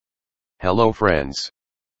Hello friends.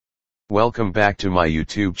 Welcome back to my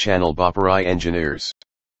YouTube channel Boparai Engineers.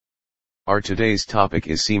 Our today's topic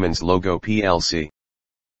is Siemens logo PLC.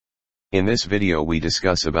 In this video we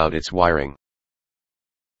discuss about its wiring.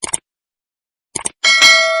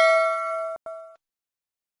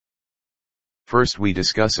 First we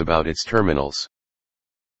discuss about its terminals.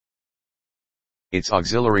 Its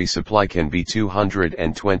auxiliary supply can be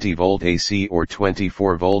 220 volt AC or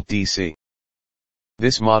 24 volt DC.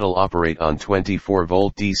 This model operate on 24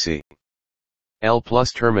 volt DC. L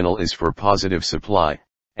plus terminal is for positive supply,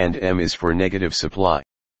 and M is for negative supply.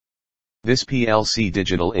 This PLC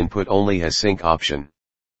digital input only has sync option.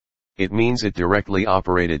 It means it directly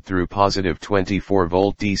operated through positive 24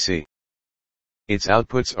 volt DC. Its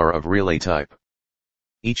outputs are of relay type.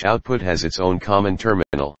 Each output has its own common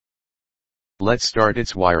terminal. Let's start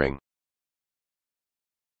its wiring.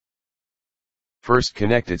 First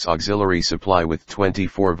connect its auxiliary supply with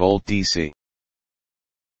 24 volt DC.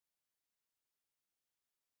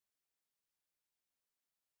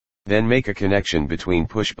 Then make a connection between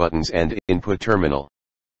push buttons and input terminal.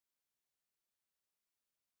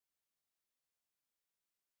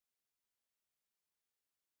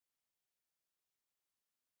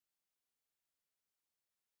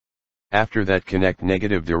 After that connect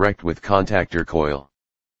negative direct with contactor coil.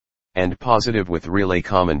 And positive with relay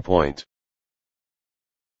common point.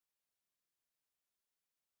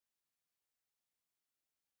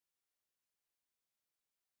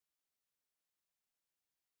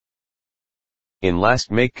 In last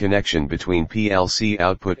make connection between PLC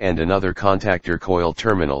output and another contactor coil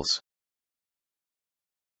terminals.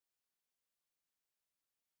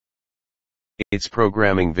 It's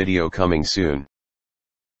programming video coming soon.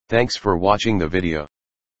 Thanks for watching the video.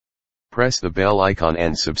 Press the bell icon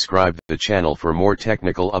and subscribe the channel for more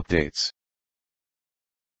technical updates.